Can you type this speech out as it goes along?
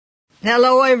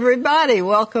Hello, everybody.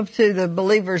 Welcome to the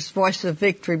Believer's Voice of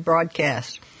Victory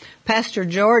broadcast. Pastor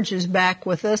George is back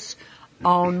with us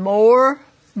on more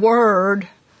word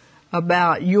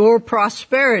about your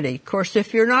prosperity. Of course,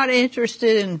 if you're not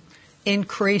interested in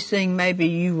increasing, maybe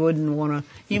you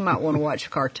might want to watch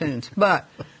cartoons. But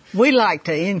we like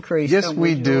to increase. Yes,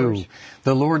 we do.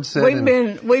 The Lord said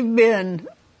we've been,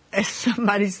 as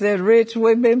somebody said, rich,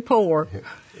 we've been poor.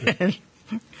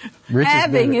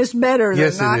 Having is better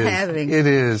than not having. It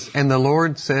is. And the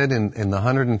Lord said in the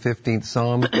 115th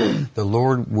Psalm, the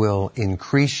Lord will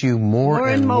increase you more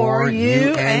and more,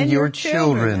 you and your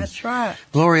children. That's right.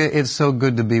 Gloria, it's so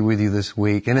good to be with you this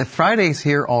week. And if Friday's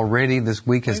here already, this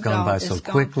week has gone by so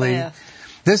quickly.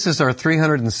 This is our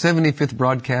 375th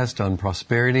broadcast on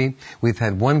prosperity. We've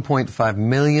had 1.5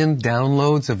 million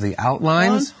downloads of the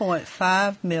outlines.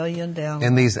 1.5 million downloads.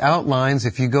 And these outlines,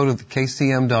 if you go to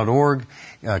kcm.org,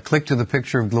 click to the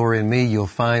picture of Gloria and me, you'll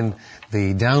find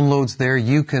the downloads there.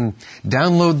 You can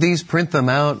download these, print them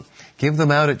out, give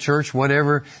them out at church,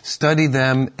 whatever, study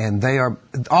them, and they are,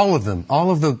 all of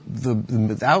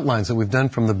the outlines that we've done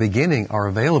from the beginning are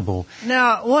available.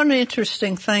 Now, one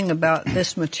interesting thing about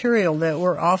this material that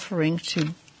we're offering to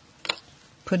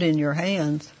put in your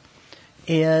hands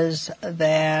is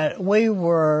that we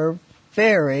were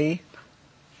very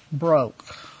broke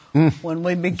when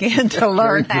we began to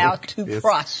learn how to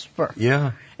prosper.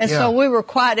 Yeah. And so we were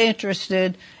quite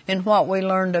interested in what we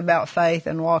learned about faith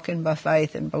and walking by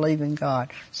faith and believing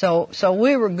God. So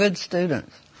we were good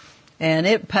students, and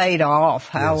it paid off.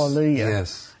 Hallelujah.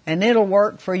 Yes. And it'll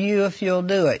work for you if you'll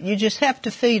do it. You just have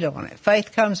to feed on it.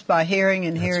 Faith comes by hearing,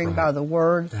 and hearing by the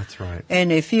Word. That's right.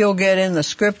 And if you'll get in the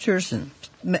Scriptures and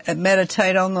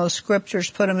meditate on those Scriptures,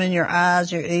 put them in your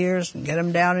eyes, your ears, and get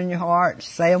them down in your heart,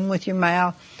 say them with your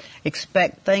mouth,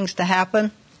 expect things to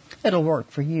happen, it'll work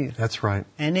for you. That's right.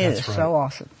 And it is so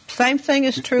awesome. Same thing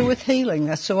is true with healing.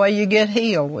 That's the way you get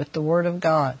healed, with the Word of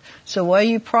God. It's the way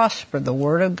you prosper, the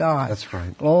Word of God. That's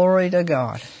right. Glory to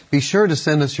God. Be sure to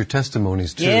send us your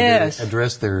testimonies too. Yes. The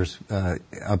address there's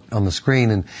up on the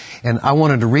screen, and I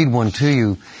wanted to read one to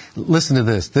you. Listen to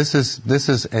this. This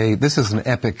is an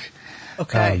epic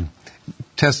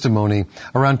testimony.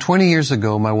 Around 20 years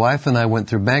ago, my wife and I went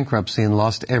through bankruptcy and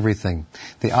lost everything.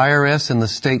 The IRS and the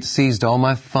state seized all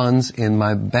my funds in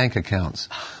my bank accounts.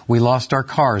 We lost our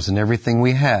cars and everything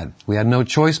we had. We had no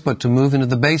choice but to move into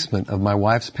the basement of my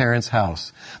wife's parents'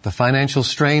 house. The financial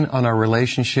strain on our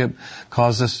relationship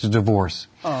caused us to divorce.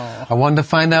 I wanted to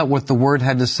find out what the Word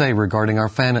had to say regarding our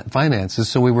finances,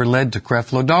 so we were led to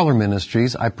Creflo Dollar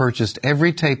Ministries. I purchased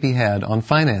every tape he had on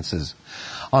finances.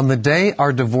 On the day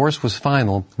our divorce was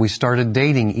final, we started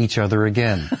dating each other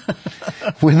again.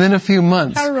 Within a few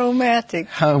months... How romantic.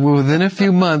 Within a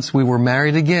few months, we were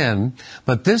married again,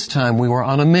 but this time we were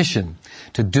on a mission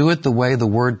to do it the way the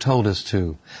Word told us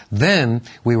to. Then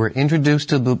we were introduced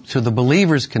to the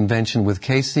Believers Convention with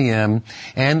KCM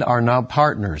and our now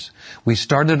partners. We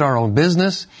started our own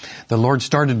business. The Lord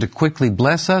started to quickly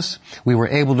bless us. We were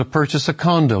able to purchase a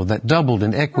condo that doubled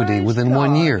in equity within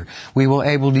 1 year. We were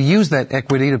able to use that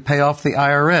equity to pay off the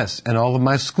IRS and all of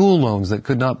my school loans that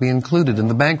could not be included in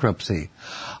the bankruptcy.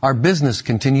 Our business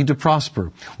continued to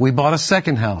prosper. We bought a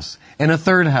second house and a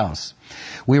third house.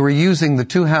 We were using the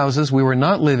two houses we were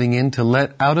not living in to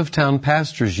let out-of-town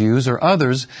pastors use, or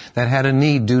others that had a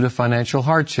need due to financial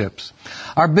hardships.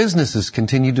 Our businesses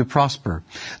continued to prosper.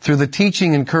 Through the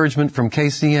teaching encouragement from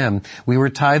KCM, we were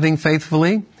tithing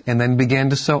faithfully and then began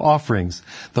to sow offerings.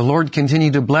 The Lord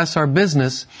continued to bless our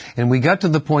business, and we got to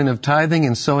the point of tithing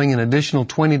and sowing an additional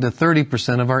 20 to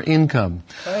 30% of our income.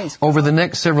 Over the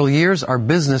next several years, our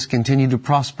business continued to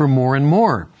prosper more and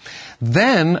more.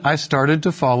 Then I started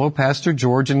to follow Pastor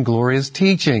George and Gloria's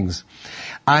teachings.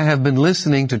 I have been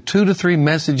listening to 2 to 3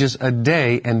 messages a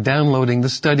day and downloading the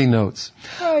study notes.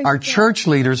 Our church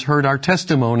leaders heard our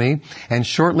testimony and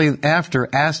shortly after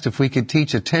asked if we could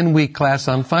teach a 10-week class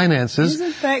on finances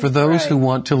for those who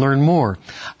want to learn more.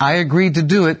 I agreed to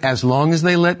do it as long as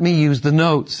they let me use the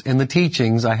notes and the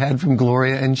teachings I had from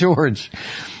Gloria and George.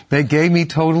 They gave me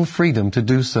total freedom to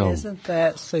do so. Isn't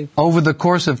that super? Over the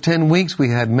course of 10 weeks, we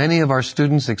had many of our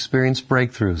students experience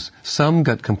breakthroughs. Some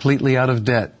got completely out of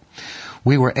debt.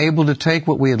 We were able to take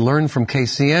what we had learned from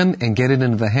KCM and get it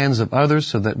into the hands of others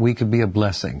so that we could be a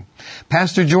blessing.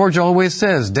 Pastor George always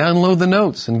says, download the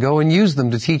notes and go and use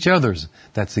them to teach others.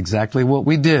 That's exactly what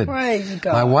we did. Praise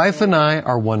God. My wife and I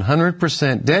are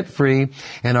 100% debt-free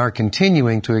and are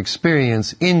continuing to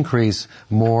experience increase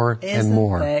more and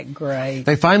more. Isn't that great?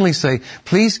 They finally say,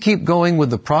 please keep going with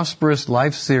the Prosperous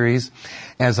Life series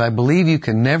as I believe you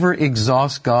can never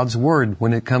exhaust God's Word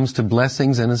when it comes to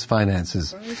blessings and His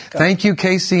finances. Thank you,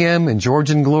 KCM and George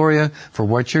and Gloria, for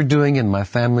what you're doing in my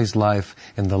family's life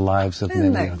and the lives of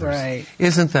many others. Great?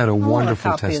 Isn't that a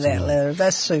wonderful testimony? testimony? Of that letter.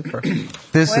 That's super.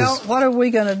 Well, what are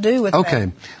we going to do with that?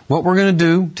 Okay, what we're going to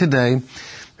do today,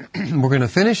 we're going to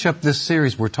finish up this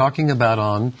series we're talking about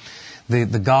on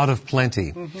the God of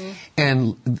plenty.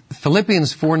 And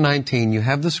Philippians 4:19, you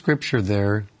have the scripture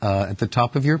there at the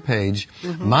top of your page.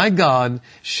 My God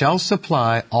shall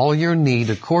supply all your need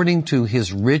according to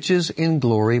His riches in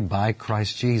glory by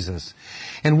Christ Jesus.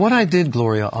 And what I did,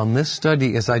 Gloria, on this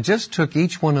study is I just took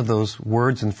each one of those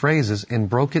words and phrases and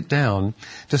broke it down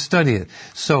to study it.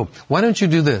 So why don't you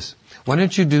do this? Why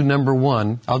don't you do number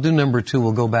 1? I'll do number 2.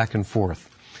 We'll go back and forth.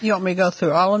 You want me to go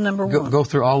through all of number 1? Go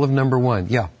through all of number 1,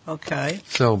 yeah. Okay.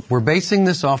 So we're basing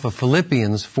this off of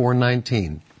Philippians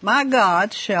 4:19. My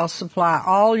God shall supply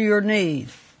all your need,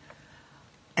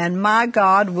 and my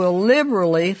God will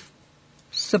liberally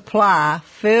supply,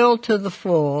 fill to the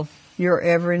full, your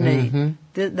every need.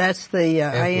 That's the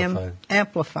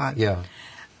Amplified. Yeah.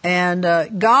 And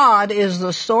God is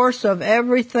the source of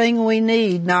everything we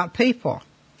need, not people.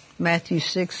 Matthew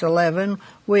 6:11,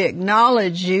 we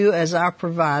acknowledge you as our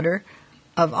provider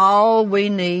of all we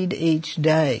need each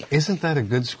day. Isn't that a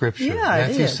good scripture? Yeah,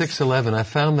 Matthew it is. 6:11. I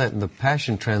found that in the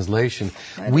Passion Translation.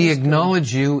 We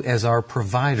acknowledge you as our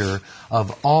provider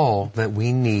of all that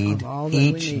we need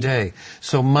each day.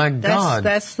 So my God...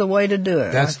 That's the way to do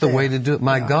it. That's the way to do it.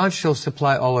 My God shall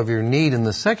supply all of your need. And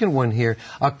the second one here,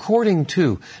 according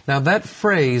to. Now that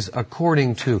phrase,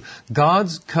 according to,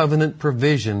 God's covenant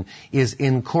provision is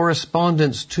in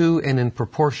correspondence to and in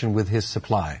proportion with His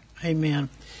supply. Amen.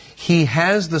 He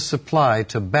has the supply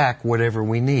to back whatever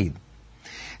we need.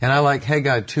 And I like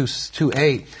Haggai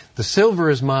 2:8. The silver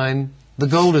is mine, the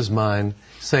gold is mine,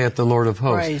 saith the Lord of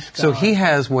hosts. Praise God. So He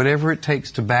has whatever it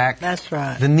takes to back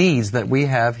the needs that we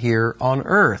have here on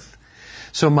earth.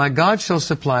 So my God shall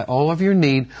supply all of your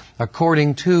need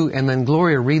according to, and then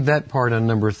Gloria, read that part on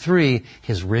number 3,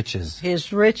 His riches.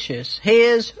 His riches.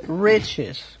 His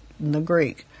riches in the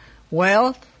Greek.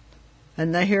 Wealth.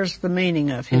 And here's the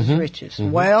meaning of His riches.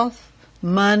 Wealth,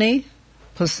 money,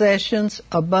 possessions,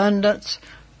 abundance,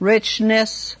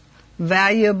 richness,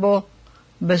 valuable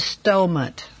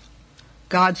bestowment.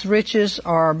 God's riches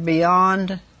are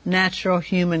beyond natural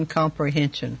human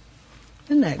comprehension.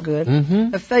 Isn't that good?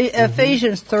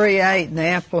 Ephesians 3:8 in the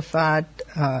Amplified,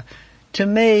 to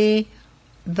me,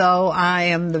 though I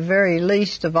am the very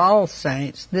least of all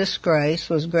saints, this grace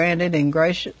was granted and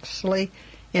graciously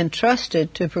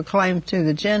entrusted to proclaim to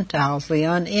the Gentiles the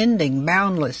unending,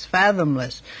 boundless,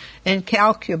 fathomless,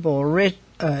 incalculable,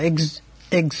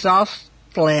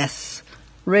 exhaustless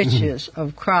riches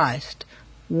of Christ,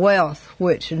 wealth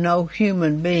which no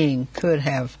human being could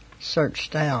have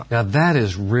searched out. Now that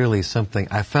is really something.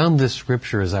 I found this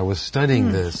scripture as I was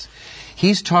studying this.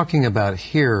 He's talking about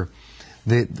here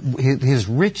His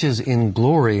riches in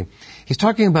glory. He's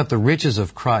talking about the riches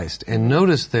of Christ. And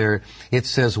notice there it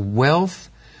says wealth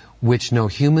which no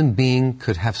human being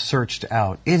could have searched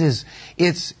out.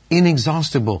 It's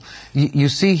inexhaustible. You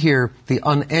see here the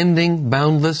unending,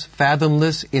 boundless,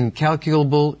 fathomless,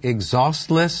 incalculable,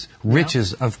 exhaustless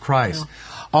riches of Christ.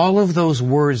 All of those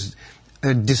words,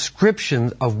 a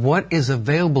description of what is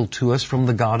available to us from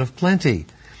the God of plenty.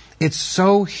 It's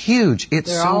so huge. They're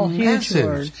so massive. Huge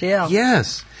words,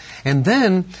 Yes. And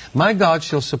then, my God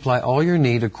shall supply all your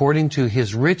need according to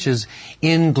His riches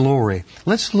in glory.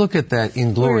 Let's look at that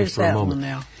in glory for a moment.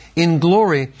 Now? In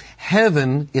glory,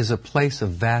 heaven is a place of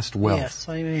vast wealth. Yes,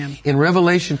 amen. In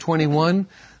Revelation 21,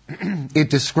 it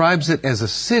describes it as a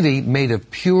city made of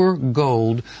pure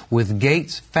gold with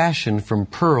gates fashioned from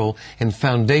pearl and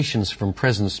foundations from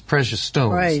precious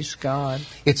stones. Praise God.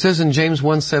 It says in James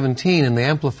 1:17 in the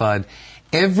Amplified,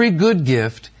 every good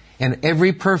gift and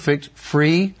every perfect,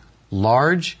 free,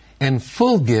 large, and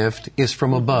full gift is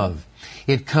from above.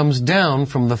 It comes down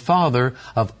from the Father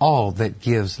of all that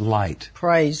gives light.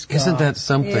 Praise God. Isn't that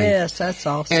something? Yes, that's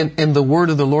awesome. And the word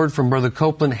of the Lord from Brother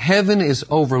Copeland, heaven is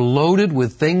overloaded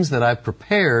with things that I've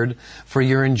prepared for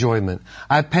your enjoyment.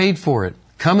 I paid for it.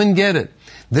 Come and get it.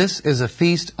 This is a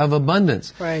feast of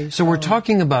abundance. Praise so God. We're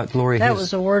talking about, Gloria. That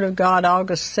was the Word of God,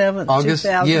 August 7th,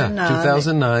 2009.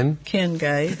 2009. Ken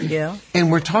gave,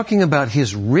 And we're talking about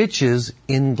His riches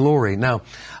in glory. Now,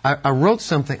 I wrote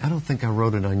something. I don't think I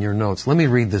wrote it on your notes. Let me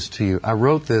read this to you. I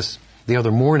wrote this the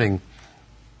other morning.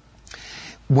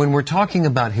 When we're talking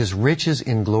about His riches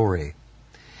in glory,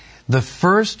 the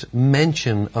first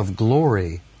mention of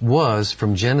glory was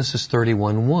from Genesis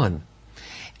 31:1.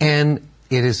 And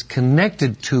it is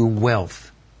connected to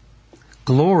wealth.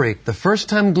 Glory, the first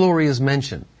time glory is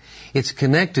mentioned, it's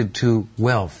connected to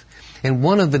wealth. And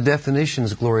one of the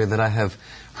definitions, Gloria, that I have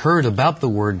heard about the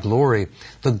word glory,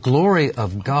 the glory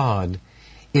of God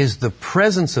is the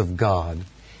presence of God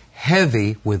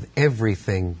heavy with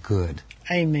everything good.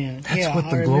 Amen. That's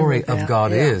what the glory of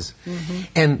God is. Mm-hmm.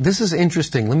 And this is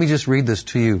interesting. Let me just read this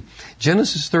to you.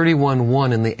 Genesis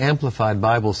 31:1 in the Amplified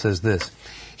Bible says this.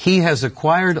 He has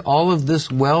acquired all of this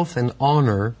wealth and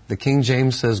honor, the King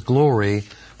James says glory,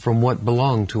 from what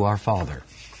belonged to our Father.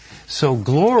 So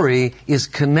glory is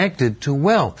connected to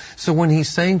wealth. So when he's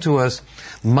saying to us,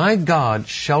 my God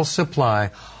shall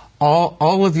supply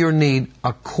all of your need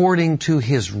according to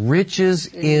his riches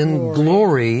in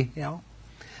glory. Yeah.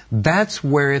 That's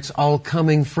where it's all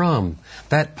coming from.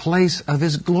 That place of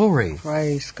his glory.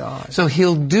 Praise God. So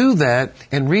he'll do that,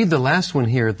 and read the last one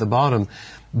here at the bottom,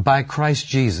 by Christ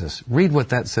Jesus. Read what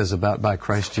that says about by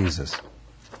Christ Jesus.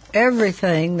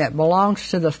 Everything that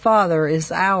belongs to the Father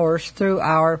is ours through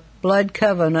our blood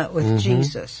covenant with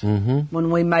Jesus.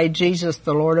 When we made Jesus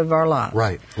the Lord of our lives.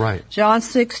 Right, right. John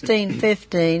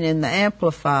 16:15 in the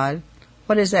Amplified.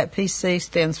 What is that? PC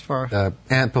stands for?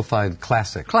 Amplified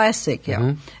Classic. Classic,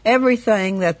 yeah.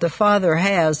 Everything that the Father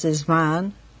has is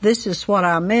mine. This is what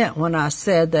I meant when I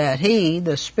said that He,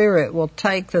 the Spirit, will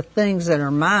take the things that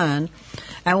are mine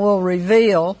and will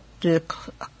reveal,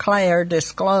 declare,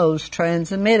 disclose,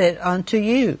 transmit it unto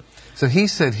you. So he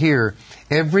said here,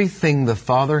 everything the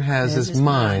Father has is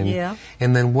mine. Yeah.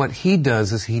 And then what he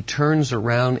does is he turns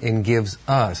around and gives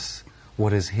us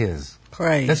what is his.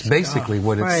 Praise That's basically God.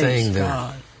 what it's Praise saying there.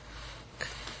 God.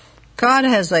 God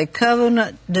has a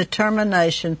covenant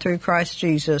determination through Christ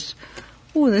Jesus.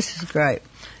 Oh, this is great.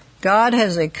 God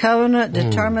has a covenant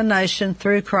determination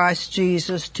through Christ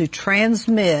Jesus to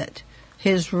transmit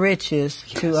His riches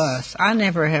to us. I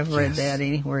never have read that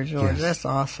anywhere, George. That's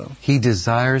awesome. He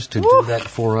desires to do that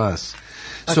for us.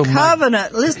 So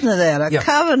covenant, listen to that,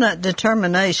 covenant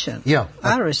determination. Yeah.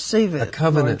 I receive it, a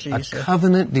covenant, Lord Jesus. A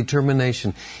covenant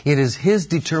determination. It is His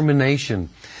determination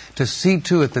to see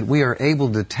to it that we are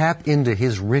able to tap into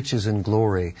His riches and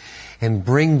glory and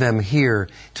bring them here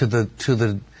to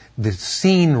the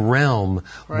seen realm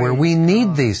where we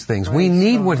need these things. We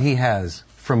need what He has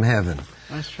from heaven.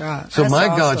 That's right. So my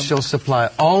God shall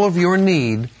supply all of your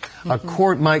need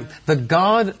the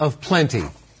God of plenty.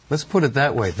 Let's put it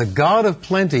that way. The God of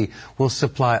plenty will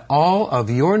supply all of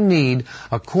your need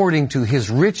according to His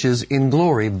riches in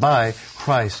glory by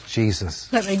Christ Jesus.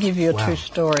 Let me give you a true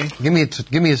story. Give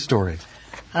me a story.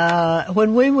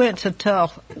 When we went to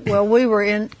Tulsa,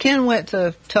 Ken went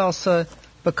to Tulsa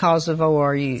because of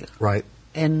ORU. Right.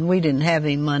 And we didn't have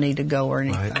any money to go or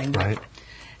anything. Right.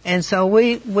 And so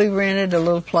we rented a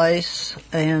little place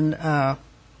and,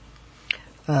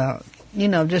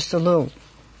 just a little.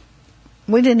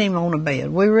 We didn't even own a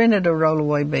bed. We rented a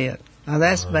rollaway bed. Now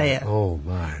that's bad. Oh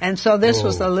my! And so this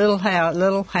was a little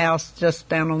house just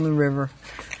down on the river,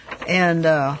 and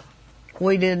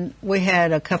we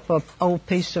had a couple of old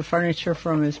pieces of furniture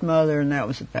from his mother, and that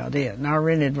was about it. And I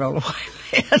rented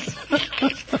rollaway beds,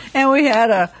 and we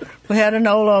had an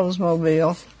old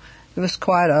Oldsmobile. It was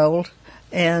quite old,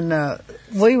 and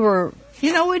we were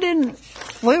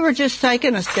just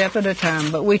taking a step at a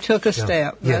time, but we took a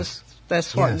step. Yes.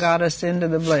 That's what got us into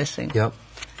the blessing. Yep.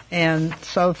 And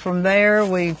so from there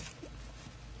we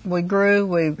grew.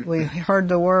 We heard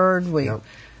the Word. We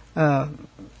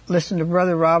listened to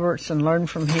Brother Roberts and learned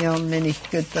from him many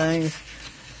good things.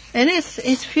 And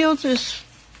if you'll just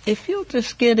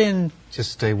get in.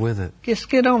 Just stay with it. Just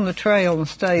get on the trail and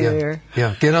stay there.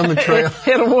 Yeah, get on the trail.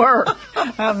 It'll work.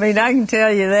 I mean, I can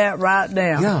tell you that right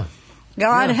now. Yeah.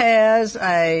 God has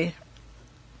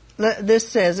this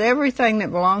says, everything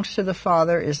that belongs to the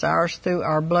Father is ours through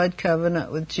our blood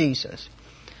covenant with Jesus.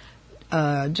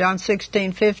 John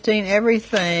 16:15,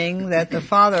 everything that the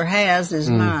Father has is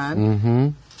mine. Mm-hmm.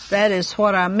 That is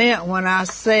what I meant when I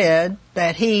said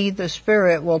that He, the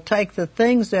Spirit, will take the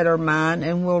things that are mine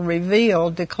and will reveal,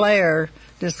 declare,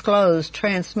 disclose,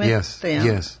 transmit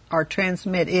them, or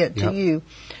transmit it to you.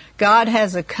 God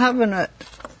has a covenant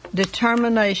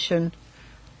determination.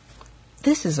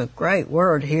 This is a great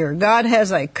word here. God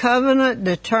has a covenant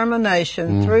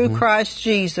determination through Christ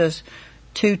Jesus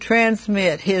to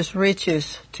transmit His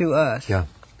riches to us. Yeah,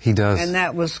 He does. And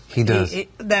that was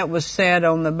that was said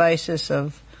on the basis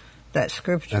of that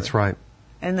scripture. That's right.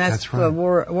 And that's the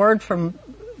word from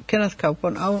Kenneth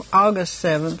Copeland on August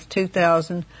 7th,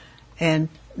 2009.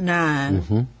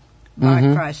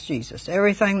 By Christ Jesus.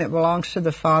 Everything that belongs to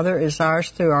the Father is ours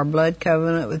through our blood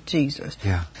covenant with Jesus.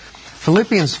 Yeah.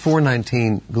 Philippians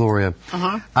 4:19, Gloria.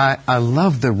 I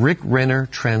love the Rick Renner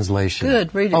translation.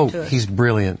 Good, read it to us. He's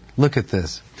brilliant. Look at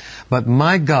this. But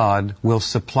my God will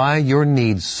supply your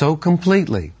needs so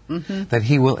completely that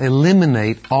He will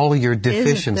eliminate all your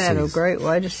deficiencies. Isn't that a great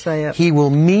way to say it? He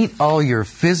will meet all your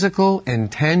physical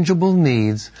and tangible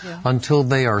needs until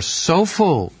they are so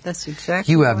full That's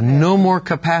exactly you have what no happened. more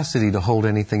capacity to hold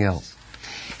anything else.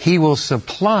 He will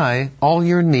supply all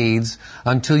your needs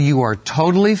until you are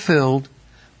totally filled,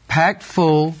 packed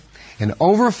full, and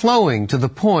overflowing to the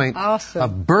point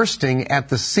of bursting at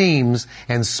the seams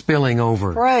and spilling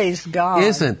over. Praise God.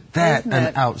 Isn't that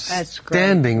an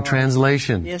outstanding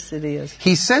translation? Yes, it is.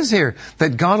 He says here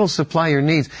that God will supply your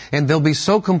needs, and they'll be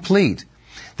so complete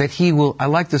that He will, I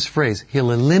like this phrase, He'll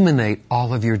eliminate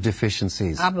all of your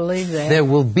deficiencies. I believe that. There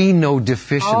will be no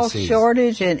deficiencies. All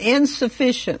shortage and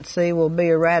insufficiency will be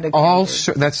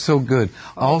eradicated. That's so good.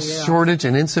 All shortage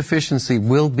and insufficiency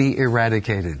will be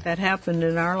eradicated. That happened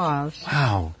in our lives.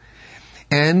 Wow.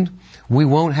 And we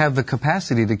won't have the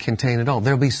capacity to contain it all.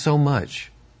 There'll be so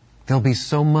much. There'll be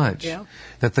so much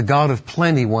that the God of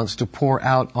plenty wants to pour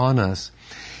out on us.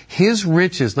 His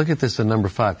riches, look at this in number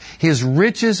 5. His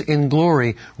riches in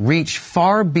glory reach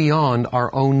far beyond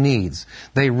our own needs.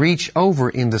 They reach over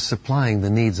into supplying the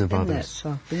needs of others.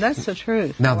 That's the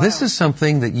truth. Now, this is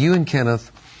something that you and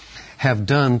Kenneth have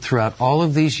done throughout all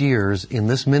of these years in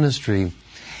this ministry.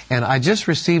 And I just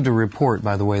received a report,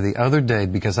 by the way, the other day,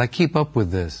 because I keep up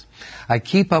with this. I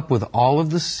keep up with all of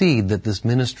the seed that this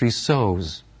ministry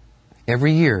sows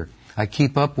every year. I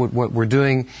keep up with what we're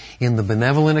doing in the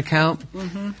benevolent account.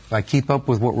 I keep up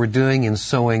with what we're doing in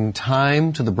sowing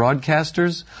time to the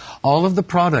broadcasters. All of the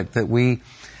product that we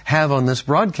have on this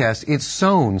broadcast, it's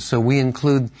sown. So we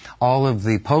include all of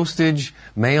the postage,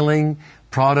 mailing,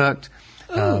 product,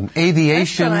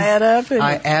 aviation. That's gonna add up,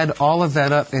 I add all of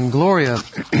that up. And Gloria,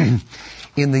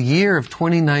 in the year of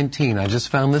 2019, I just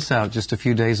found this out just a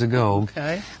few days ago,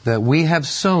 that we have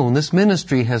sown, this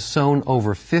ministry has sown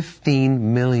over $15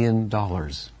 million.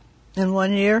 In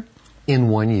 1 year? In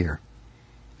 1 year.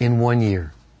 In 1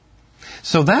 year.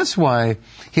 So that's why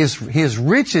His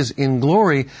riches in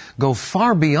glory go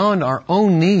far beyond our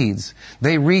own needs.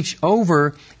 They reach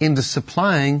over into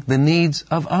supplying the needs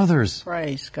of others.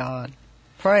 Praise God.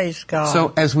 Praise God.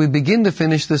 So as we begin to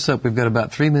finish this up, we've got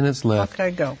about 3 minutes left.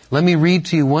 Okay, go. Let me read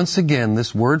to you once again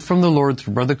this word from the Lord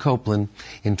through Brother Copeland.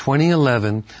 In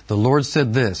 2011, the Lord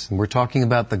said this, and we're talking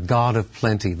about the God of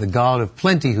plenty, the God of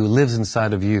plenty who lives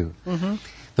inside of you.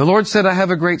 The Lord said, I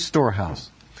have a great storehouse.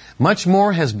 Much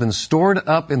more has been stored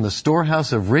up in the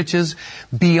storehouse of riches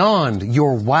beyond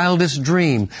your wildest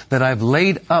dream that I've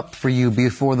laid up for you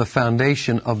before the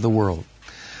foundation of the world.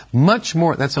 Much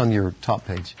more, that's on your top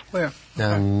page. Where?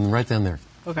 Right down there.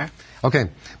 Okay.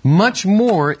 Much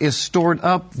more is stored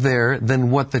up there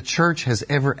than what the church has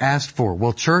ever asked for.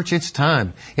 Well, church, it's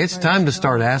time. It's time to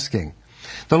start asking.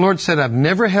 The Lord said, I've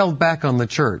never held back on the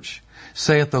church,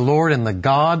 saith the Lord and the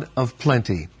God of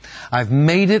plenty. I've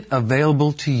made it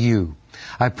available to you.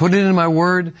 I put it in my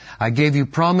word. I gave you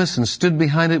promise and stood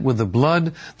behind it with the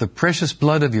blood, the precious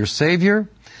blood of your Savior.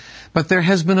 But there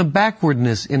has been a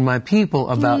backwardness in my people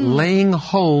about laying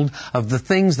hold of the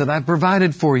things that I've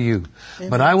provided for you.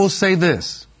 But I will say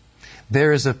this.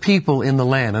 There is a people in the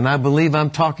land, and I believe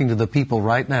I'm talking to the people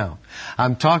right now.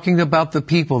 I'm talking about the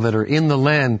people that are in the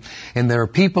land, and there are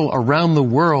people around the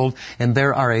world, and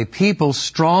there are a people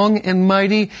strong and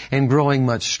mighty and growing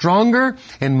much stronger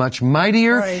and much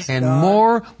mightier and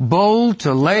more bold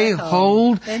to lay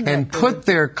hold and put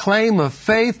their claim of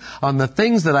faith on the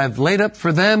things that I've laid up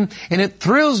for them. And it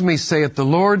thrills me, saith the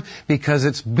Lord, because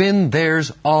it's been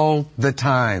theirs all the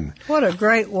time. What a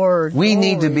great word. We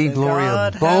need to be,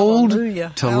 Gloria, bold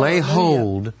to lay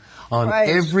hold on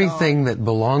everything that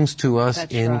belongs to us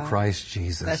in Christ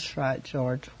Jesus. That's right,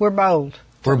 George. We're bold.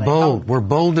 We're bold. We're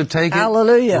bold to take it.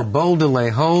 Hallelujah. We're bold to lay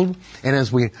hold. And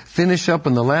as we finish up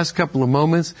in the last couple of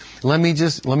moments, let me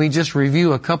just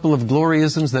review a couple of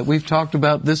Gloriaisms that we've talked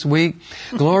about this week.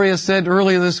 Gloria said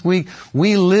earlier this week,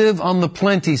 we live on the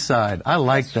plenty side. I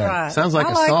like that. Right. Sounds like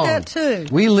a song. I like that too.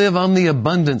 We live on the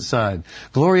abundant side.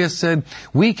 Gloria said,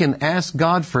 we can ask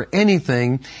God for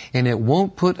anything and it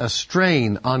won't put a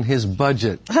strain on His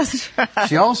budget. That's right.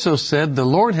 She also said, the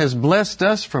Lord has blessed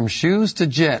us from shoes to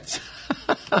jets.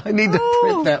 I need to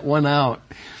print that one out.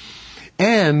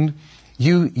 And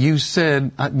you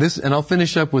said this, and I'll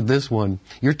finish up with this one.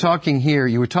 You were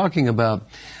talking about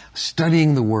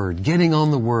studying the Word, getting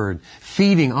on the Word,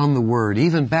 feeding on the Word,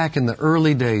 even back in the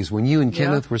early days when you and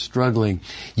Kenneth were struggling.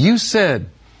 You said,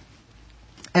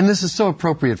 and this is so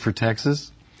appropriate for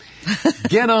Texas,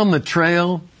 Get on the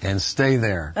trail and stay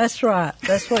there. That's right.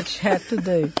 That's what you have to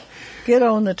do. Get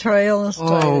on the trail and stay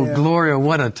there. Oh, Gloria,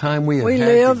 what a time we have had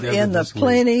live together in the this week.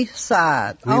 plenty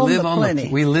side. We live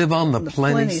on the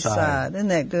plenty side. Isn't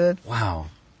that good? Wow.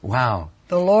 Wow.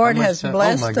 The Lord has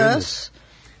blessed us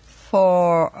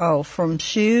from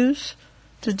shoes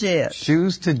to jets.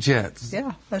 Shoes to jets.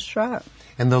 Yeah, that's right.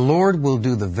 And the Lord will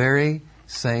do the very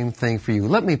same thing for you.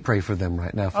 Let me pray for them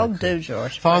right now.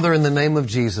 George. Father, in the name of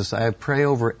Jesus, I pray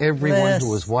over everyone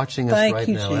who is watching us right now.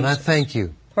 Jesus. And I thank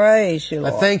you. Praise you,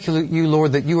 Lord. I thank you,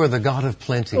 Lord, that you are the God of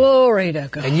plenty. Glory to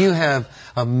God. And you have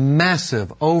a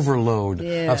massive overload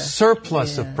of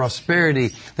surplus of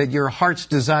prosperity that your heart's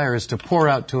desire is to pour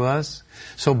out to us.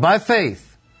 So by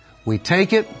faith, we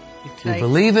take it, we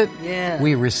believe it,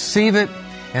 we receive it,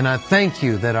 and I thank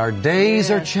you that our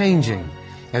days are changing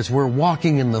as we're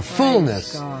walking in the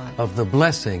fullness of the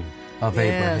blessing of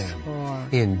Abraham.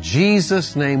 Lord. In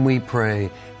Jesus' name we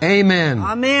pray. Amen.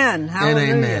 Amen.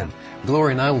 Hallelujah. And amen.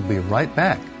 Gloria and I will be right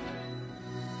back.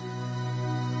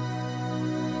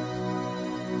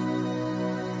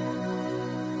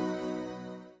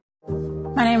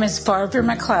 My name is Barbara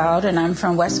McLeod, and I'm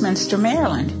from Westminster,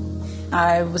 Maryland.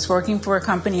 I was working for a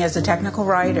company as a technical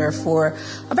writer for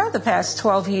about the past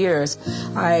 12 years.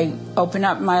 I open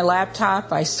up my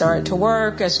laptop, I start to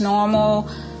work as normal,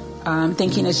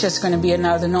 thinking it's just going to be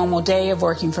another normal day of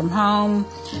working from home.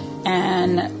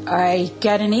 And I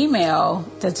get an email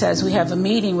that says we have a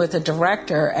meeting with the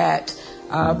director at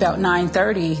about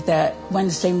 9:30 that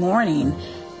Wednesday morning.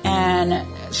 And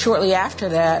shortly after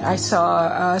that, I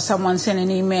saw someone send an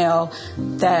email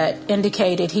that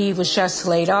indicated he was just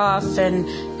laid off and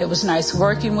it was nice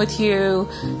working with you.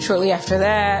 Shortly after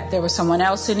that, there was someone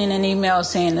else sending an email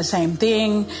saying the same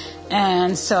thing.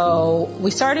 And so we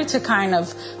started to kind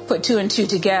of put two and two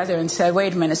together and said,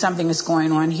 wait a minute, something is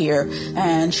going on here.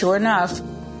 And sure enough,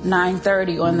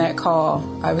 9:30 on that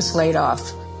call, I was laid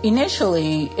off.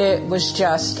 Initially, it was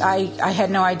just, I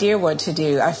had no idea what to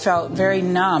do. I felt very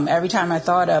numb every time I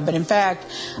thought of it. In fact,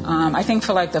 I think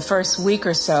for like the first week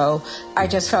or so, I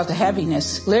just felt a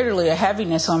heaviness, literally a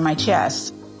heaviness on my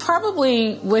chest.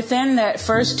 Probably within that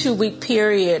first 2-week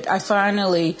period, I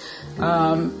finally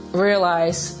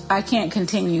realized I can't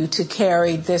continue to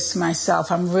carry this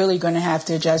myself. I'm really going to have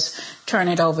to just turn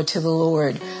it over to the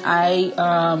Lord.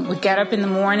 I would get up in the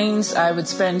mornings. I would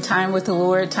spend time with the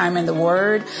Lord, time in the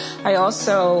Word. I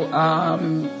also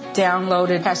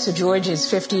downloaded Pastor George's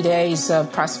 50 Days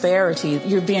of Prosperity.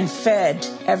 You're being fed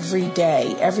every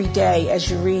day as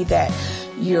you read that.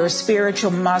 Your spiritual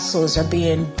muscles are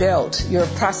being built, your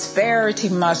prosperity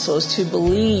muscles to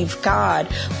believe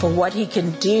God for what He can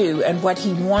do and what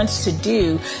He wants to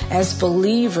do as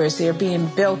believers. They're being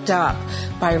built up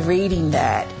by reading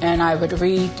that. And I would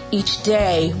read each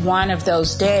day, one of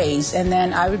those days, and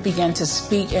then I would begin to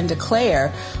speak and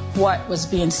declare what was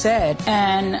being said.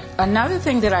 And another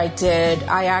thing that I did,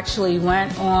 I actually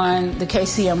went on the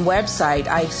KCM website.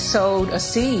 I sowed a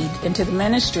seed into the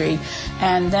ministry,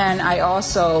 and then I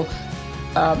also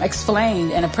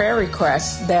explained in a prayer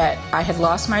request that I had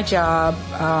lost my job,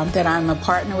 that I'm a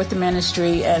partner with the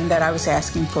ministry, and that I was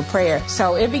asking for prayer.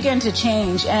 So it began to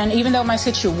change, and even though my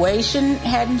situation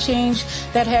hadn't changed,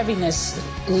 that heaviness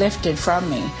lifted from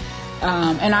me.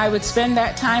 And I would spend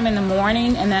that time in the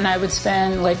morning, and then I would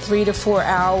spend like 3 to 4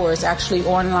 hours actually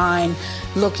online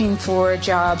looking for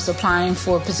jobs, applying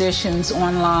for positions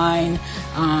online,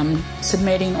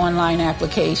 submitting online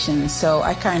applications. So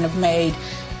I kind of made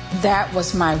that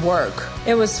was my work.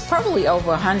 It was probably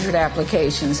over 100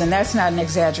 applications, and that's not an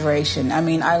exaggeration. I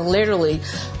mean,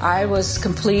 I was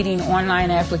completing online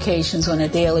applications on a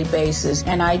daily basis,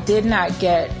 and I did not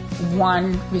get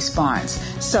one response.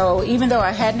 So even though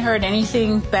I hadn't heard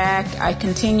anything back, I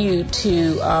continued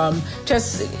to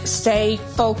just stay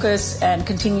focused and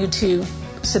continue to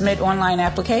submit online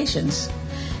applications.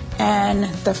 And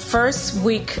the first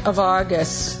week of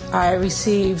August, I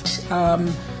received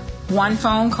one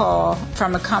phone call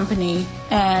from a company,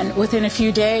 and within a few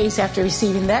days after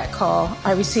receiving that call,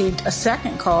 I received a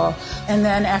second call, and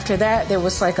then after that there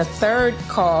was like a third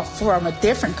call from a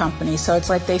different company, so it's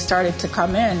like they started to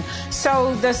come in.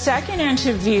 So the second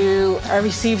interview, I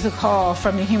received the call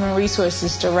from the Human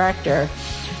Resources Director,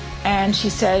 and she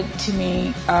said to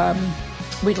me,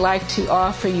 we'd like to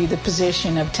offer you the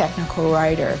position of technical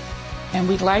writer, and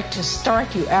we'd like to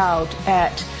start you out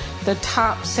at the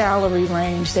top salary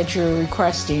range that you're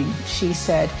requesting. She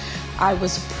said, I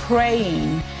was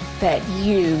praying that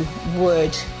you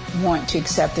would want to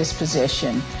accept this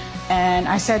position. And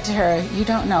I said to her, you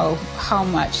don't know how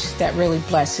much that really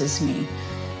blesses me.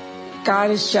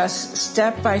 God is just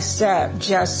step by step,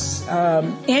 just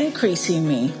increasing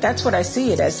me. That's what I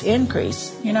see it as,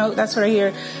 increase. You know, that's what I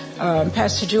hear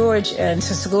Pastor George and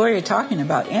Sister Gloria talking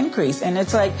about, increase. And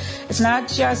it's like, it's not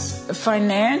just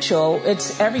financial,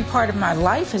 it's every part of my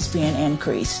life is being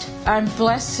increased. I'm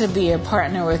blessed to be a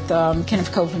partner with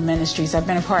Kenneth Copeland Ministries. I've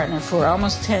been a partner for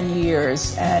almost 10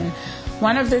 years. And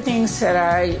one of the things that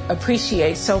I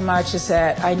appreciate so much is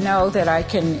that I know that I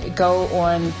can go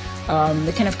on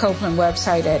the Kenneth Copeland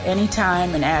website at any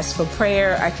time and ask for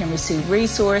prayer. I can receive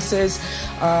resources.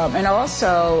 And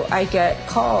also I get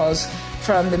calls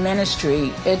from the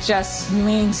ministry. It just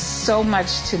means so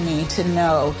much to me to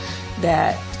know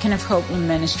that Kenneth Copeland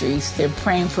Ministries, they're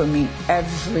praying for me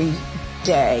every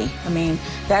day. I mean,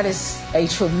 that is a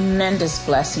tremendous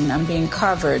blessing. I'm being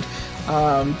covered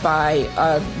by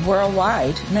a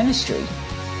worldwide ministry.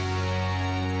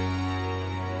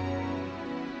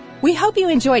 We hope you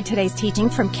enjoyed today's teaching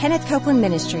from Kenneth Copeland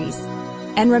Ministries.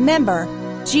 And remember,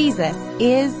 Jesus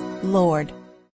is Lord.